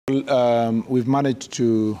We've managed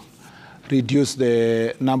to reduce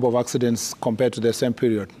the number of accidents compared to the same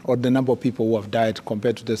period, or the number of people who have died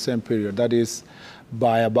compared to the same period. That is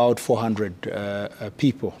by about 400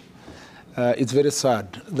 people. It's very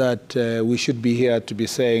sad that we should be here to be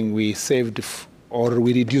saying we saved or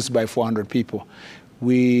we reduced by 400 people.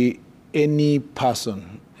 Any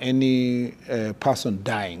person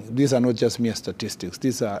dying, these are not just mere statistics.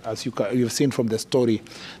 These are, as you've seen from the story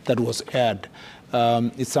that was aired,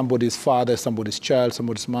 it's somebody's father, somebody's child,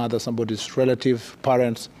 somebody's mother, somebody's relative,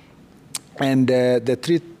 parents. And the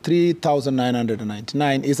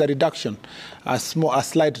 3,999 is a reduction, a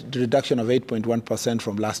slight reduction of 8.1%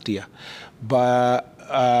 from last year. But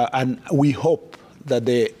and we hope that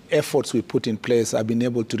the efforts we put in place have been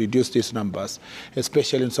able to reduce these numbers,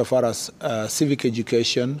 especially insofar as civic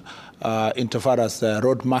education, insofar as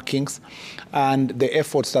road markings, and the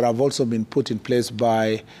efforts that have also been put in place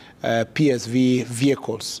by PSV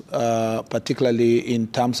vehicles, particularly in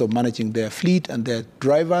terms of managing their fleet and their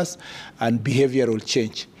drivers and behavioral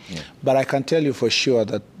change. Yeah. But I can tell you for sure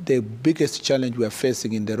that the biggest challenge we are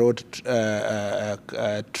facing in the road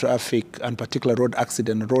traffic, and particular road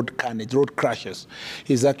accident, road carnage, road crashes,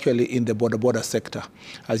 is actually in the boda sector.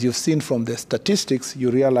 As you've seen from the statistics,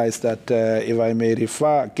 you realize that, if I may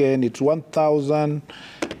refer again, it's 1,000.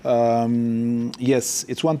 Yes,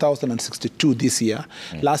 it's 1,062 this year.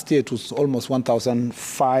 Mm. Last year it was almost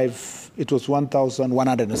 1,005. It was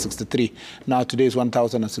 1,163. Now today is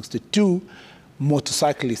 1,062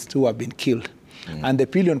 motorcyclists who have been killed. Mm. And the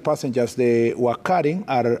pillion passengers they were carrying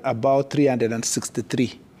are about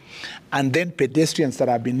 363. And then pedestrians that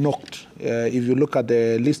have been knocked. If you look at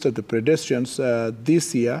the list of the pedestrians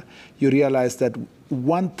this year, you realize that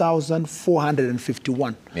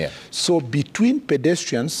 1,451. Yeah. So between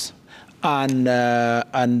pedestrians and the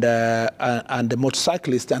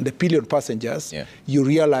motorcyclists and the pillion passengers, yeah, you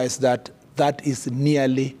realize that that is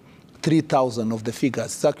nearly 3,000 of the figures.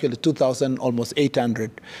 It's actually 2,000, almost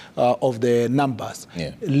 800 of the numbers,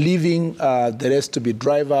 yeah, leaving the rest to be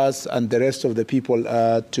drivers and the rest of the people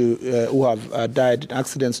who have died in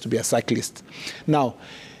accidents to be a cyclist. Now,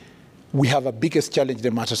 we have a biggest challenge in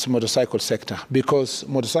the motorcycle sector, because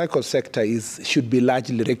motorcycle sector should be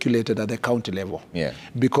largely regulated at the county level. Yeah.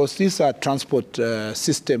 Because these are transport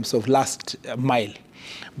systems of last mile.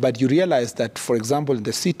 But you realize that, for example, in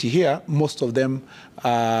the city here, most of them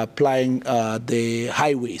are plying the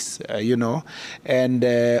highways, and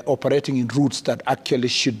operating in routes that actually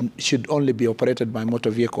should only be operated by motor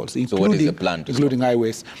vehicles, including, so what is the plan to including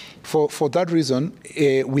highways. For that reason,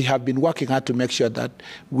 we have been working hard to make sure that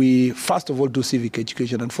we, first of all, do civic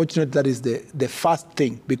education. Unfortunately, that is the first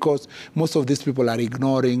thing, because most of these people are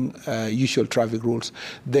ignoring usual traffic rules.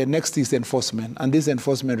 The next is enforcement, and this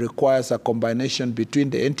enforcement requires a combination between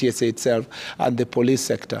the NTSA itself and the police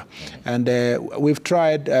sector. And we've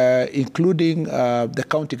tried, including the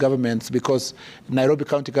county governments, because Nairobi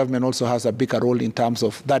County government also has a bigger role in terms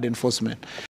of that enforcement.